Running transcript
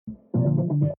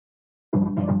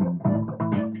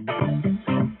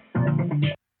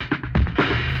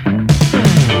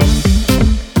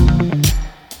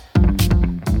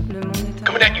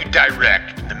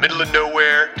middle of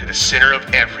nowhere to the center of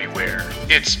everywhere.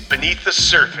 It's Beneath the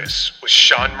Surface with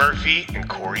Sean Murphy and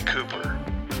Corey Cooper.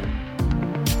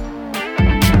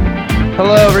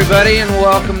 Hello, everybody, and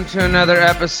welcome to another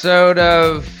episode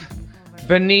of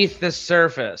Beneath the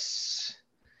Surface.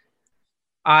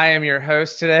 I am your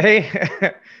host today,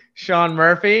 Sean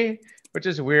Murphy, which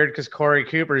is weird because Corey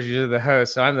Cooper is usually the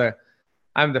host, so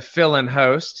I'm the fill-in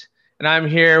host, and I'm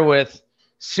here with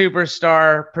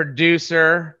superstar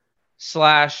producer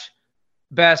slash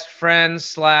best friend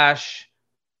slash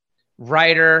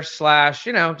writer slash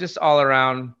just all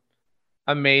around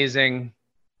amazing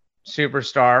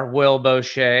superstar Wil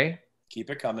Beaucher. Keep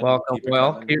it coming. Welcome, Keep it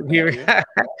Wil. coming.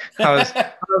 I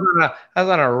was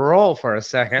on a roll for a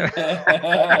second,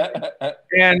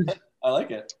 and I like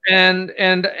it. And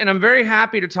I'm very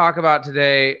happy to talk about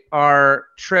today a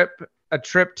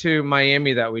trip to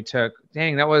Miami that we took.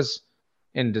 Dang, that was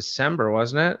in December,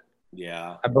 wasn't it?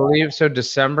 Yeah, I believe so.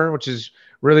 December, which is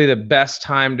really the best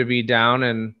time to be down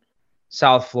in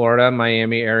South Florida,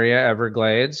 Miami area,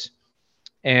 Everglades,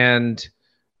 and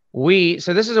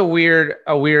so this is a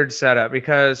weird setup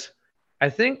because I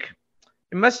think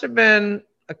it must have been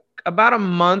about a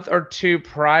month or two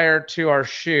prior to our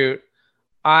shoot.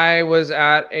 I was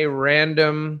at a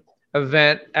random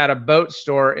event at a boat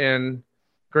store in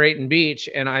Grayton Beach,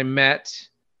 and I met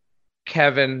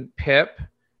Kevin Pip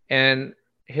and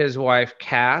his wife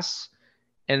Cass,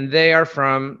 and they are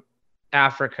from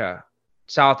Africa,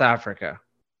 South Africa,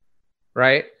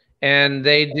 right? And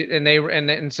they do,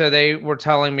 and so they were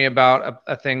telling me about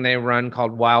a thing they run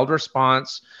called Wild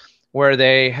Response, where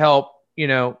they help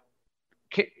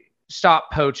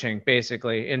stop poaching,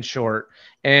 basically, in short,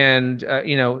 and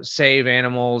save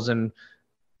animals and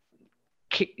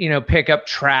pick up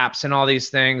traps and all these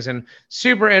things, and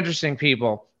super interesting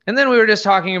people. And then we were just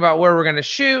talking about where we're going to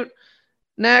shoot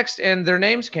next, and their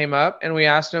names came up, and we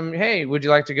asked them, hey, would you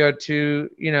like to go to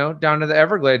down to the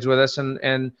Everglades with us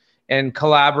and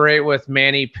collaborate with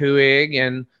Manny Puig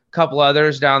and a couple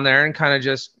others down there, and kind of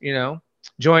just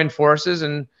join forces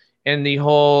and in the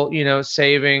whole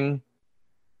saving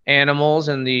animals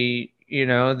and the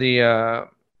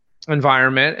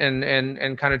environment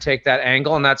and kind of take that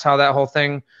angle. And that's how that whole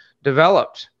thing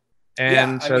developed.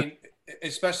 And yeah, I mean,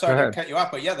 especially, sorry to cut you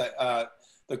off, but yeah,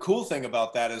 the cool thing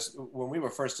about that is when we were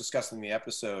first discussing the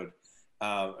episode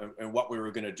and what we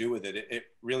were going to do with it, it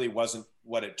really wasn't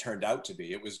what it turned out to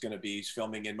be. It was going to be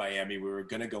filming in Miami. We were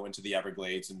going to go into the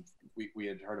Everglades, and we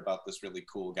had heard about this really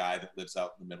cool guy that lives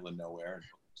out in the middle of nowhere, and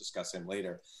we'll discuss him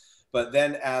later. But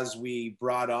then as we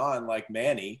brought on like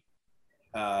Manny,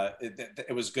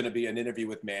 it was going to be an interview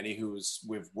with Manny,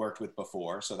 we've worked with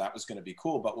before. So that was going to be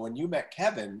cool. But when you met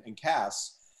Kevin and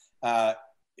Cass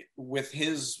with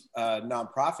his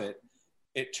nonprofit,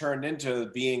 it turned into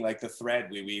being like the thread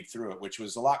we weave through it, which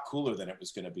was a lot cooler than it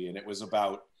was going to be. And it was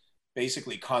about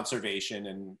basically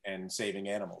conservation and saving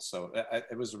animals. So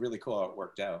it was really cool how it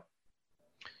worked out.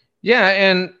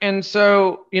 Yeah. And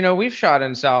so, we've shot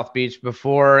in South Beach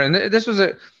before, and this was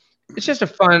it's just a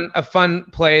fun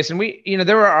place. And we,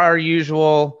 there were our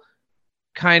usual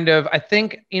kind of, I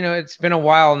think, it's been a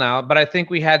while now, but I think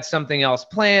we had something else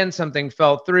planned. Something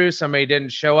fell through. Somebody didn't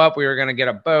show up. We were going to get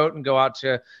a boat and go out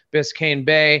to Biscayne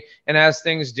Bay. And as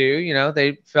things do,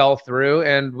 they fell through,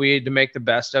 and we had to make the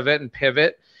best of it and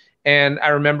pivot. And I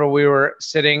remember we were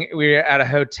at a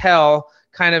hotel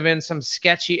kind of in some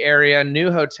sketchy area,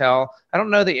 new hotel. I don't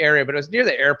know the area, but it was near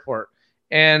the airport.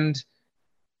 And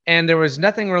there was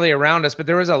nothing really around us, but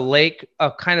there was a lake, a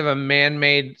kind of a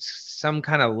man-made, some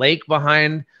kind of lake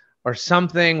behind or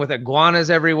something with iguanas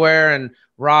everywhere. And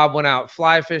Rob went out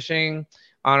fly fishing.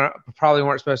 Probably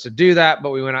weren't supposed to do that,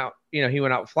 but we went out, he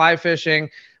went out fly fishing.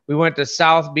 We went to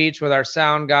South Beach with our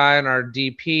sound guy and our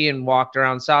DP and walked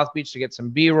around South Beach to get some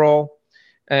B-roll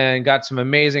and got some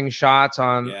amazing shots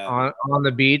on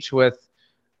the beach with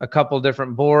a couple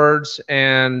different boards,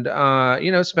 and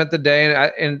spent the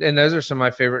day, and those are some of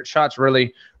my favorite shots.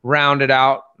 Really rounded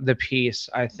out the piece,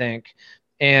 I think.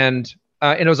 And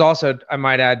it was also, I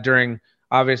might add, during,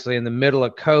 obviously, in the middle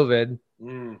of COVID.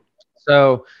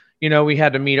 So we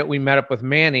had to meet up. We met up with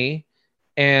Manny,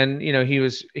 and he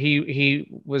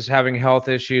was having health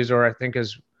issues, or I think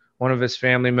one of his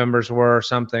family members were, or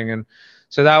something. And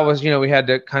so that was, we had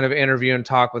to kind of interview and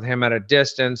talk with him at a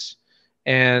distance.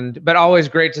 But always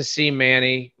great to see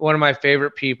Manny, one of my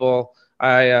favorite people.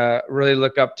 I really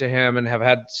look up to him and have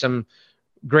had some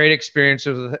great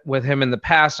experiences with him in the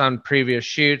past on previous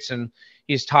shoots. And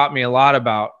he's taught me a lot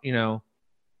about, the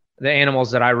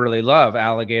animals that I really love,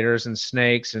 alligators and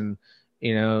snakes, and,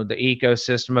 the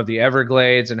ecosystem of the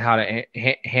Everglades, and how to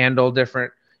handle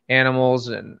different animals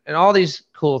and all these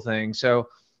cool things. So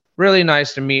really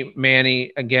nice to meet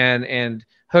Manny again and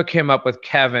hook him up with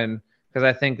Kevin, because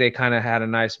I think they kind of had a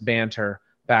nice banter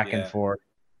back and forth,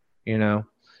 you know?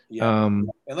 Yeah. And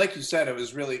like you said, it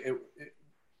was really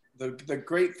the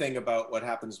great thing about what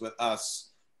happens with us,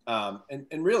 and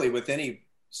really with any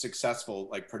successful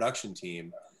like production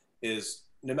team, is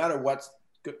no matter what,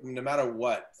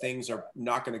 things are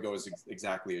not going to go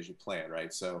exactly as you plan,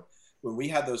 right? So when we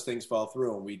had those things fall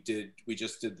through, and we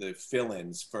just did the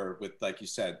fill-ins with, like you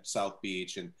said, South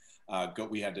Beach, and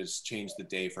we had to change the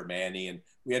day for Manny, and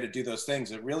we had to do those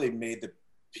things. It really made the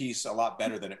piece a lot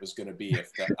better than it was going to be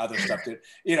if the other stuff did.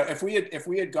 You know, if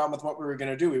we had gone with what we were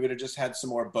going to do, we would have just had some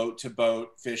more boat to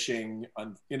boat fishing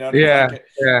on, you know what I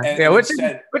mean? Which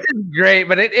is great,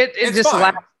 but it just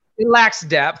lacks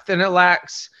depth, and it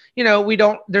lacks, you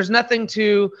know, there's nothing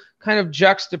to kind of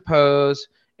juxtapose.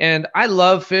 And I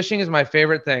love fishing, is my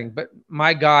favorite thing, but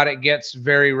my God, it gets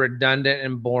very redundant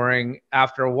and boring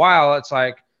after a while. It's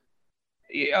like,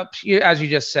 as you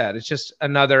just said, it's just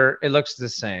it looks the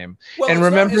same. Well, and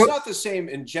it's not the same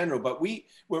in general, but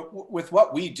with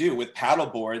what we do with paddle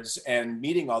boards and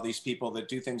meeting all these people that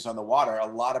do things on the water, a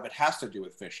lot of it has to do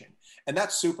with fishing, and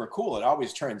that's super cool. It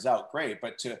always turns out great,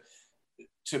 but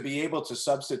to be able to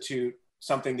substitute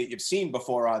something that you've seen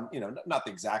before on, you know, not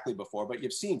exactly before, but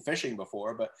you've seen fishing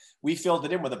before, but we filled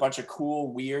it in with a bunch of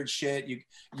cool, weird shit.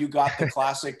 You got the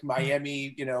classic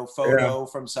Miami, you know, photo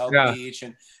from South Beach,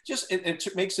 and just,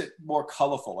 it makes it more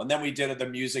colorful. And then we did the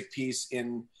music piece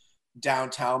in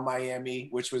downtown Miami,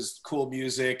 which was cool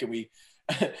music.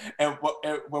 And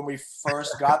when we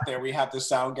first got there, we had the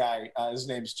sound guy, his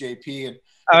name's JP. And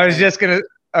I was just going to,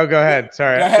 oh, go ahead.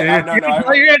 Sorry. Go ahead. No,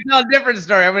 you're going to tell a different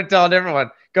story. I'm going to tell a different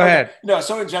one. Go ahead. No,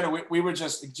 so in general, we were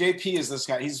just, JP is this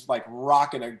guy. He's like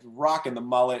rocking the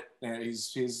mullet. And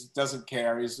he's doesn't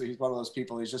care. He's one of those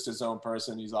people. He's just his own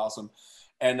person. He's awesome.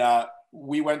 And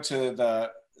we went to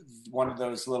one of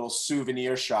those little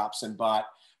souvenir shops and bought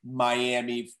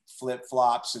Miami flip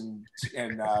flops and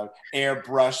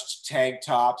airbrushed tank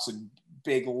tops and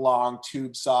big long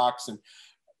tube socks and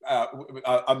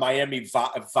a Miami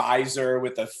visor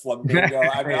with a flamingo.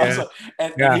 I mean,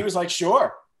 and he was like,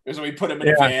 sure. Because we put him in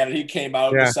a van, and he came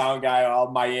out, the sound guy,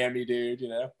 all Miami dude, you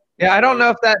know. Yeah, I don't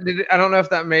know if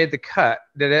that made the cut.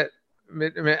 Did it?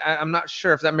 I'm not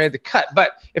sure if that made the cut,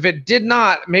 but if it did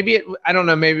not, maybe I don't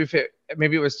know. Maybe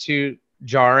it was too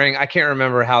jarring. I can't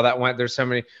remember how that went. There's so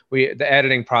many. The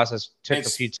editing process took a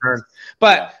few turns.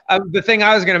 But the thing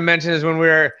I was going to mention is when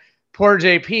poor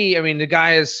JP, I mean, the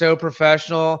guy is so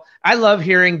professional. I love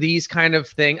hearing these kind of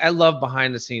things. I love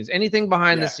behind the scenes. Anything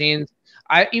behind the scenes.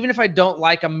 Even if I don't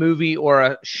like a movie or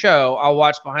a show, I'll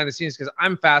watch behind the scenes because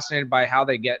I'm fascinated by how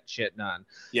they get shit done.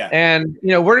 Yeah. And,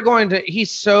 you know,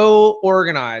 he's so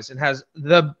organized and has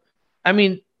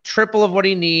triple of what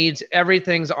he needs.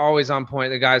 Everything's always on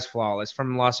point. The guy's flawless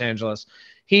from Los Angeles.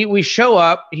 We show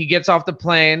up, he gets off the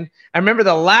plane. I remember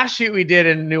the last shoot we did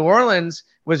in New Orleans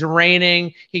was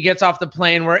raining. He gets off the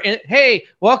plane. Hey,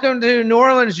 welcome to New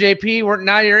Orleans, JP.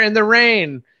 Now you're in the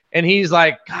rain. And he's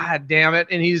like, God damn it.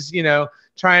 And he's, you know,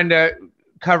 trying to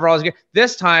cover all his gear.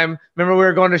 This time, remember, we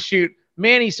were going to shoot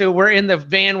Manny, so we're in the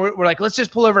van. We're like, let's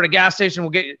just pull over to a gas station. We'll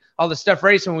get all the stuff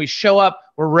ready. So when we show up,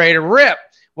 we're ready to rip.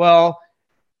 Well,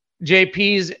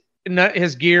 his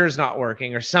gear's not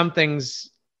working, or something's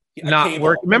not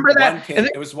working. Remember that?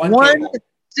 It was one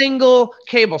single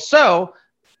cable. So,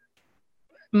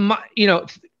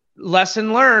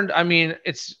 lesson learned. I mean,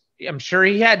 I'm sure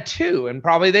he had two, and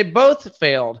probably they both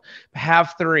failed.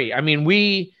 Have three. I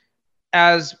mean,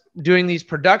 as doing these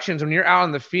productions, when you're out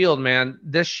in the field, man,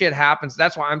 this shit happens.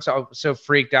 That's why I'm so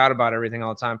freaked out about everything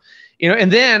all the time. You know,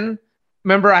 and then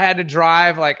remember I had to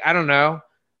drive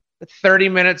 30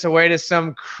 minutes away to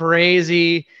some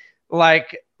crazy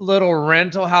little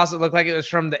rental house that looked like it was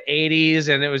from the 80s,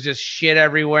 and it was just shit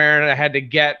everywhere. And I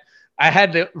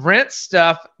had to rent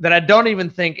stuff that I don't even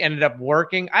think ended up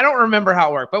working. I don't remember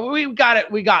how it worked, but we got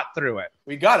it. We got through it.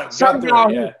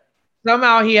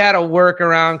 Somehow he had a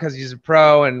workaround because he's a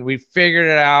pro, and we figured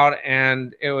it out,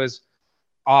 and it was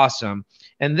awesome.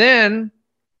 And then,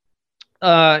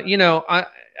 I'm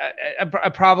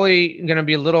probably going to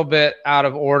be a little bit out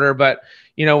of order, but,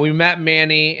 you know, we met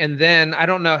Manny, and then I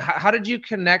don't know, how did you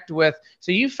connect with,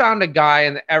 so you found a guy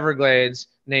in the Everglades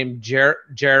named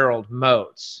Gerald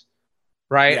Motes,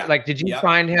 right? Yeah. Did you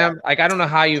find him? I don't know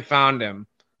how you found him.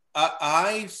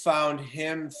 I found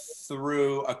him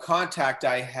through a contact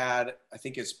I had, I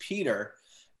think it's Peter,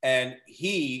 and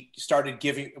he started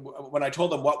giving, when I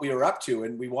told him what we were up to,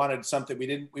 and we wanted something,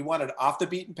 we wanted off the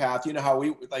beaten path. You know how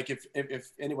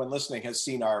if anyone listening has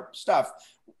seen our stuff,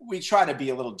 we try to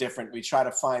be a little different. We try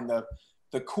to find the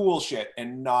the cool shit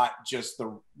and not just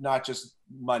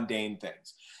mundane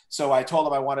things. So I told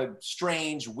him I wanted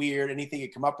strange, weird, anything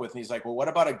he'd come up with. And he's like, well, what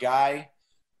about a guy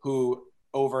who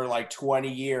over like 20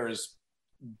 years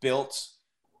built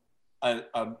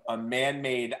a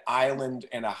man-made island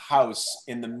and a house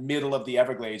in the middle of the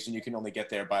Everglades, and you can only get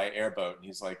there by airboat. And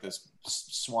he's like this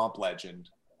swamp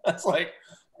legend. That's like,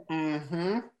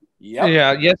 yep.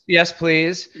 Yeah, yes,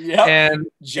 please. Yep. And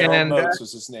Gerald Motes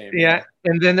was his name. Yeah.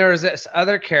 And then there was this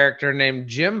other character named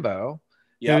Jimbo,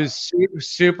 who's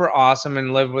super awesome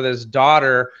and lived with his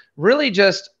daughter, really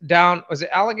just down, was it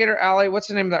Alligator Alley? What's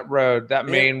the name of that road, that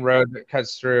main road that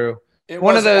cuts through?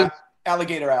 One of those.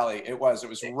 Alligator Alley. It was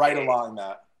right along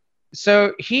that.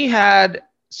 So he had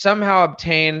somehow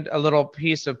obtained a little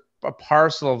piece of a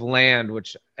parcel of land,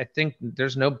 which I think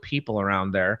there's no people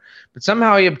around there, but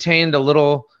somehow he obtained a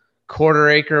little quarter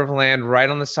acre of land right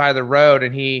on the side of the road.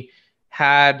 And he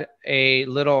had a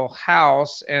little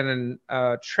house and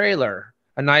a trailer,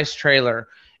 a nice trailer.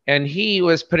 And he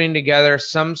was putting together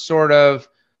some sort of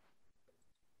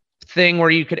thing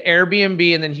where you could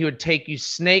Airbnb, and then he would take you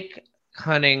snake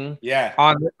hunting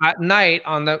at night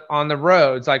on the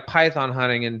roads, like python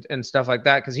hunting and stuff like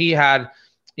that, because he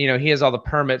has all the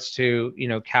permits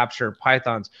to capture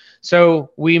pythons.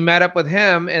 So we met up with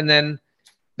him, and then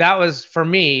that was, for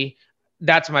me,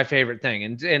 that's my favorite thing,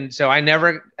 and so I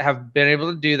never have been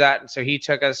able to do that. And so he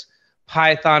took us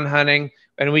python hunting,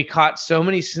 and we caught so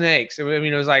many snakes. I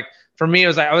mean, it was like, for me, it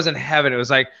was like I was in heaven. It was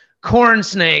like corn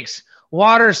snakes,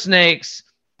 water snakes,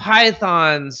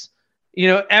 pythons,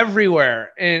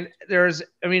 everywhere. And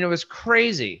it was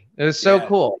crazy. It was so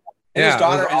cool. And his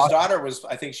daughter was,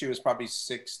 I think she was probably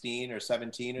 16 or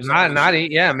 17 or something.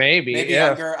 Maybe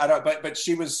younger. I don't, but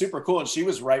she was super cool, and she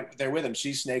was right there with him.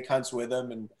 She snake hunts with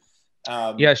him, and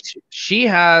she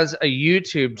has a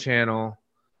YouTube channel.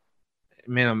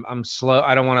 Man, I'm slow.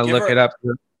 I don't want to look it up.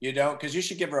 You don't, because you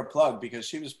should give her a plug, because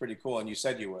she was pretty cool, and you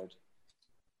said you would.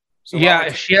 So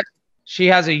she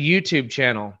has a YouTube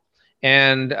channel.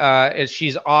 And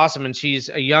she's awesome, and she's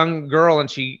a young girl, and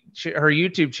her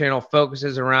YouTube channel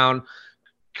focuses around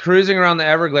cruising around the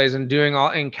Everglades and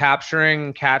doing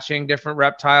catching different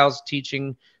reptiles,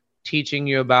 teaching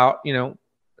you about the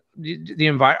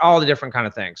environment, all the different kind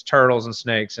of things, turtles and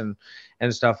snakes and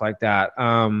stuff like that.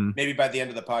 Maybe by the end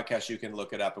of the podcast you can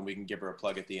look it up, and we can give her a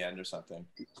plug at the end or something.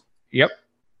 Yep,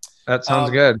 that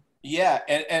sounds good. Yeah,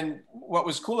 and what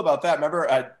was cool about that?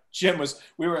 Remember, Jim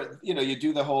you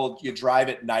do the whole, you drive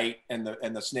at night, and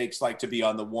the snakes like to be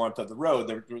on the warmth of the road.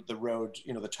 The road,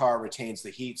 the tar retains the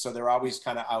heat, so they're always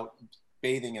kind of out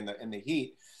bathing in the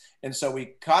heat. And so we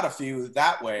caught a few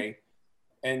that way,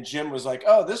 and Jim was like,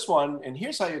 "Oh, this one, and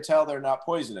here's how you tell they're not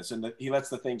poisonous." And he lets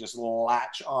the thing just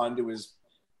latch onto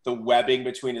the webbing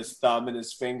between his thumb and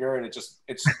his finger, and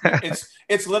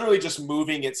it's literally just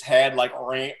moving its head, like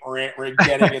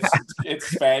getting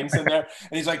its fangs in there.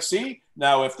 And he's like, "See,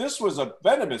 now if this was a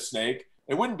venomous snake,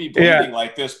 it wouldn't be bleeding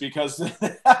like this, because it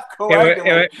would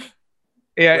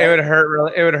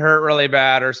hurt really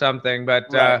bad or something."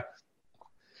 But right.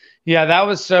 that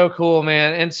was so cool,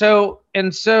 man. And so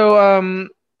and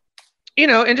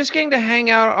just getting to hang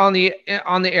out on the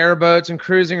airboats and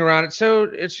cruising around.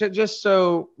 It's just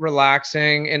so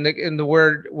relaxing. And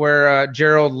where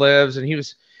Gerald lives, and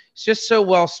he's just so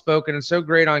well spoken and so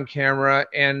great on camera,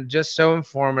 and just so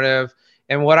informative.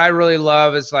 And what I really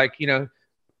love is, like,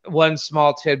 one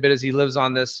small tidbit is he lives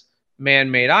on this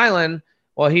man-made island.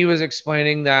 Well, he was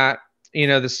explaining that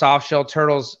the soft-shell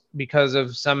turtles, because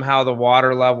of somehow the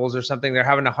water levels or something,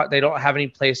 they don't have any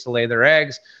place to lay their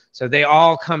eggs. So they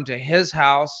all come to his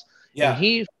house. Yeah.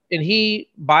 And he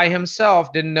by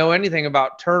himself didn't know anything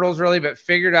about turtles really, but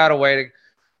figured out a way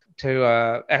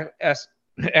to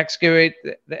excavate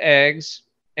the eggs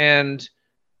and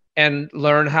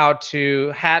learn how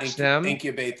to hatch them,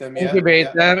 incubate them,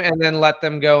 and then let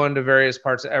them go into various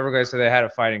parts of Everglades, so they had a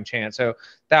fighting chance. So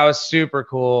that was super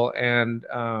cool. And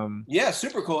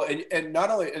super cool. And not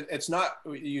only, it's not,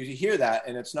 you hear that,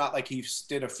 and it's not like he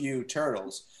did a few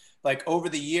turtles. Like, over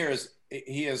the years,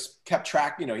 he has kept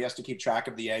track. He has to keep track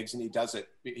of the eggs, and he does it.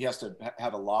 He has to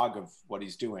have a log of what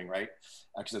he's doing, right?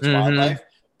 Because it's wildlife.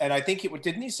 And I think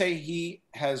didn't he say he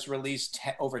has released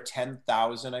over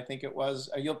 10,000? I think it was.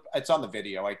 It's on the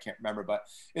video. I can't remember, but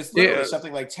it's literally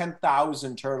something like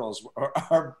 10,000 turtles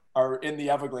are in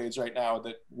the Everglades right now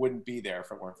that wouldn't be there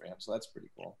if it weren't for him. So that's pretty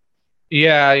cool.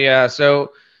 Yeah. So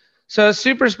a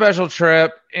super special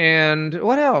trip. And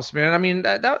what else, man? I mean,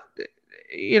 that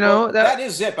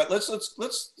is it. But let's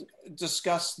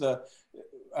discuss the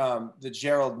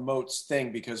Gerald Motes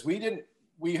thing, because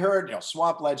we heard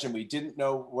swamp legend. We didn't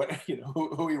know what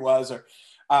who he was, or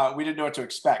we didn't know what to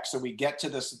expect. So we get to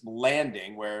this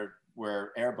landing where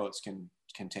airboats can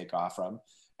take off from,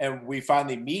 and we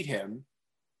finally meet him.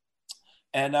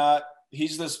 And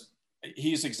he's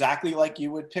exactly like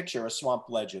you would picture a swamp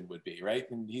legend would be, right?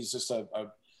 And he's just a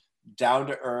down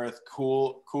to earth,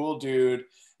 cool dude,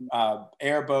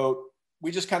 airboat.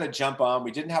 We just kind of jump on.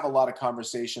 We didn't have a lot of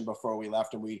conversation before we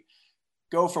left, and we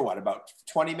go for about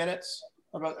 20 minutes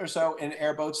or so in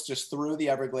airboats just through the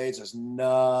Everglades. There's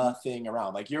nothing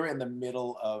around. Like, you're in the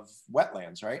middle of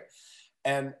wetlands, right?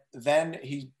 And then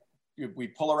we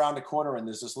pull around a corner, and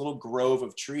there's this little grove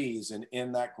of trees, and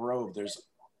in that grove there's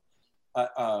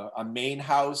a main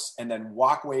house, and then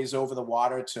walkways over the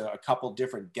water to a couple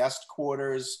different guest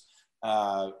quarters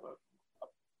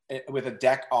with a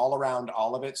deck all around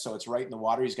all of it. So it's right in the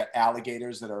water. He's got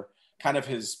alligators that are kind of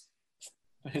his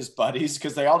buddies,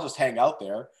 because they all just hang out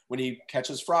there. When he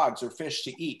catches frogs or fish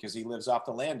to eat, because he lives off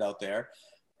the land out there,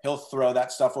 he'll throw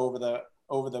that stuff over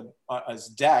his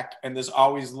deck, and there's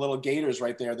always little gators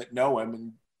right there that know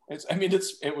him. And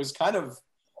it was kind of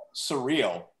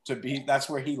surreal to be, that's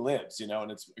where he lives, and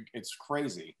it's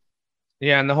crazy.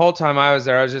 Yeah. And the whole time I was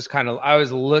there, I was just I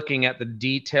was looking at the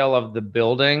detail of the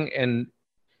building, and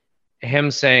him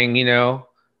saying,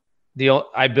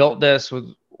 I built this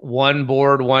with one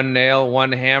board, one nail,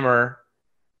 one hammer.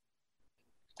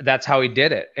 That's how he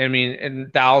did it. I mean,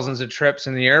 and thousands of trips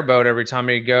in the airboat every time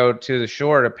he'd go to the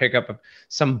shore to pick up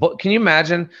some book. Can you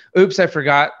imagine? Oops, I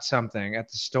forgot something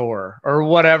at the store or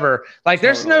whatever. Like,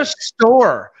 there's no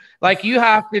store. Like, you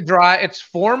have to drive. It's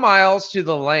 4 miles to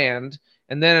the land,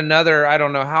 and then another, I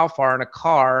don't know how far, in a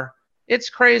car.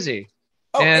 It's crazy.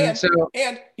 Oh, and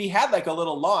he had like a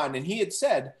little lawn, and he had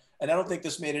said, and I don't think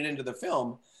this made it into the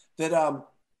film, that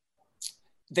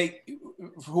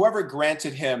whoever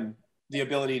granted him the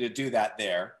ability to do that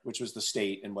there, which was the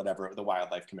state and whatever, the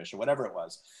Wildlife Commission, whatever it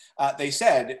was, they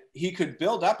said he could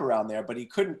build up around there, but he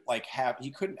couldn't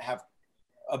have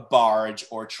a barge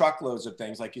or truckloads of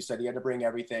things. Like you said, he had to bring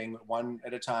everything one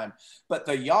at a time. But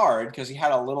the yard, because he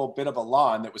had a little bit of a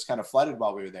lawn that was kind of flooded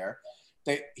while we were there,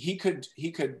 he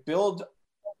could build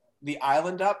the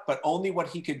island up, but only what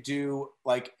he could do,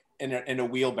 like in a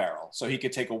wheelbarrow. So he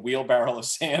could take a wheelbarrow of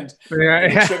sand and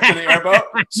a trip to the airboat.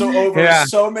 So over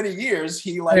so many years,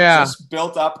 he just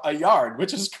built up a yard,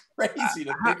 which is crazy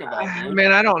to think about, dude.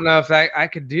 Man, I don't know if I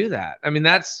could do that. I mean,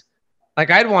 that's like,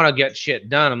 I'd want to get shit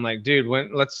done. I'm like, dude,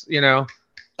 let's, can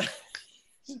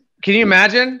you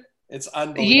imagine? It's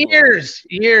unbelievable.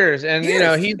 Years. And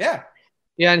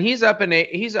and he's up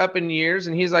in years,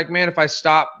 and he's like, man, if I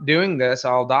stop doing this,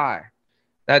 I'll die.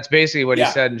 That's basically what he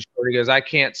said in short. He goes, I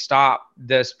can't stop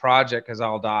this project because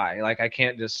I'll die. Like, I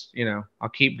can't just, I'll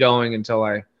keep going until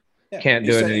I can't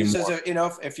do it anymore. He says,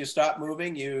 if you stop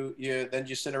moving, then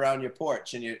you sit around your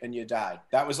porch and you die.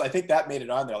 That was, I think that made it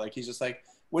on there. Like, he's just like,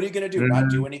 what are you going to do? Not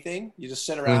do anything? You just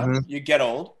sit around, you get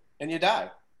old, and you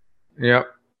die. Yep.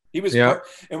 He was, and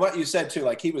what you said too,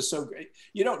 like, he was so great.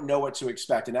 You don't know what to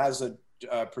expect. And as a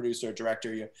producer,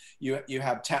 director, you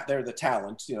have they're the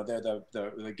talent, they're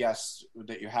the guests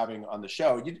that you're having on the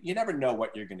show. You never know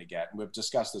what you're going to get. And we've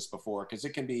discussed this before, because it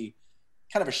can be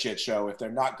kind of a shit show if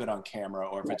they're not good on camera,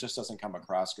 or if it just doesn't come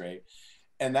across great.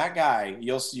 And that guy,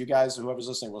 you guys, whoever's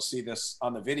listening, will see this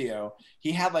on the video.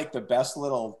 He had like the best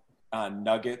little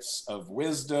nuggets of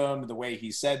wisdom, the way he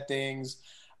said things.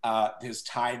 His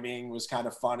timing was kind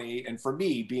of funny. And for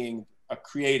me, being a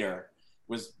creator,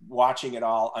 was watching it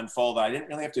all unfold. I didn't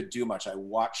really have to do much. I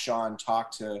watched Sean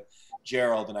talk to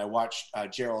Gerald, and I watched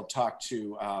Gerald talk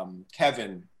to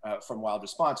Kevin from Wild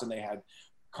Response, and they had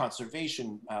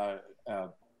conservation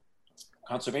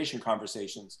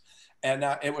conversations. And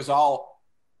it was all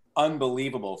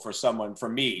unbelievable for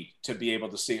me to be able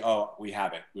to see, oh, we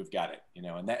have it, we've got it, and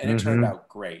it turned out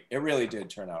great. It really did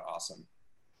turn out awesome.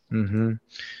 Mm-hmm.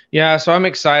 Yeah. So I'm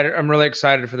excited. I'm really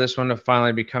excited for this one to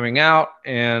finally be coming out.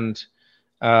 And,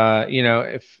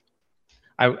 if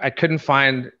I couldn't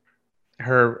find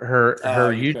her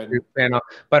YouTube channel,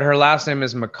 but her last name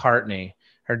is McCartney.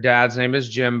 Her dad's name is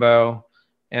Jimbo.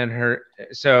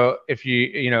 So if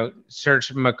you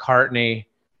search McCartney,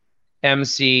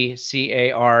 McCartney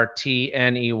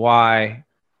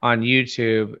on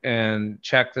YouTube, and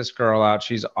check this girl out.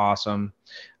 She's awesome.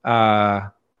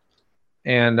 So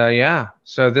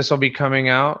this will be coming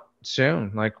out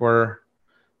soon. Like, we're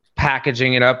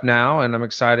packaging it up now, and I'm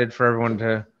excited for everyone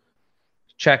to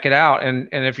check it out. And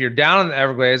if you're down in the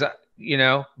Everglades,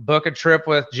 book a trip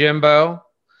with Jimbo.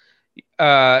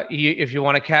 If you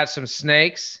want to catch some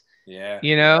snakes,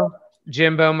 Jimbo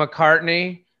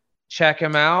McCartney, check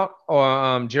him out.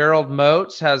 Gerald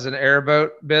Motes has an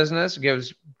airboat business,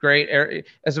 gives great air.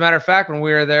 As a matter of fact, when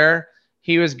we were there,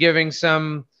 he was giving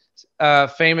some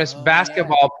famous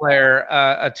basketball player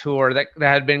a tour that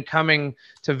had been coming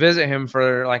to visit him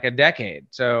for like a decade.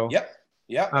 So yep,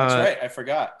 that's right. I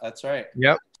forgot. That's right.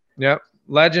 Yep.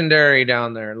 Legendary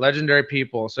down there, legendary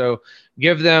people. So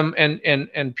give them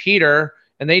and Peter,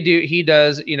 and he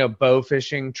does, bow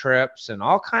fishing trips and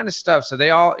all kind of stuff. So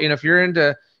they all, if you're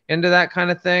into that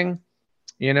kind of thing,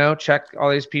 check all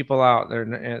these people out.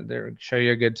 They're show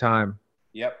you a good time.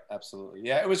 Yep, absolutely.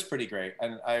 Yeah, it was pretty great.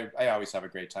 And I always have a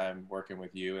great time working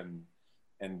with you and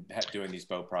doing these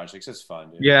boat projects. It's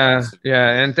fun, dude. Yeah.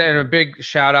 And then a big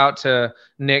shout out to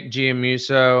Nick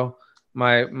Giamuso,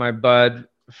 my bud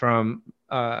from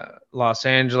Los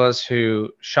Angeles, who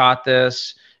shot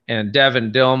this, and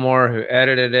Devin Dillmore, who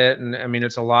edited it. And I mean,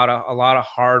 it's a lot of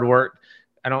hard work.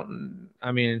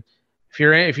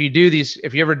 If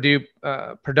you ever do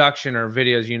production or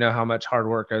videos, you know how much hard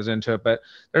work goes into it. But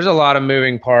there's a lot of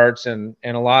moving parts and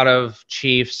a lot of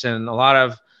chiefs and a lot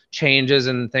of changes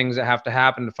and things that have to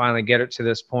happen to finally get it to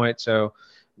this point. So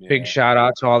big shout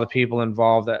out to all the people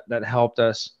involved that helped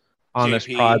us on this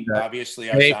project. Obviously,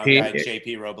 our sound guy,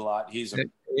 JP Robelot. He's a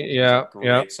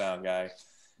great sound guy.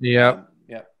 Yeah.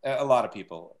 A lot of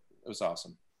people. It was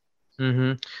awesome.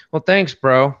 Mm-hmm. Well, thanks,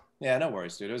 bro. Yeah, no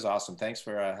worries, dude. It was awesome. Thanks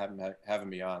for having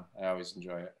me on. I always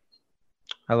enjoy it.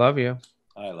 I love you.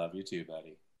 I love you too,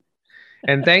 buddy.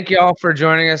 And thank you all for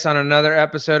joining us on another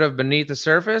episode of Beneath the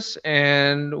Surface,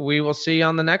 and we will see you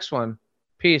on the next one.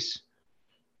 Peace.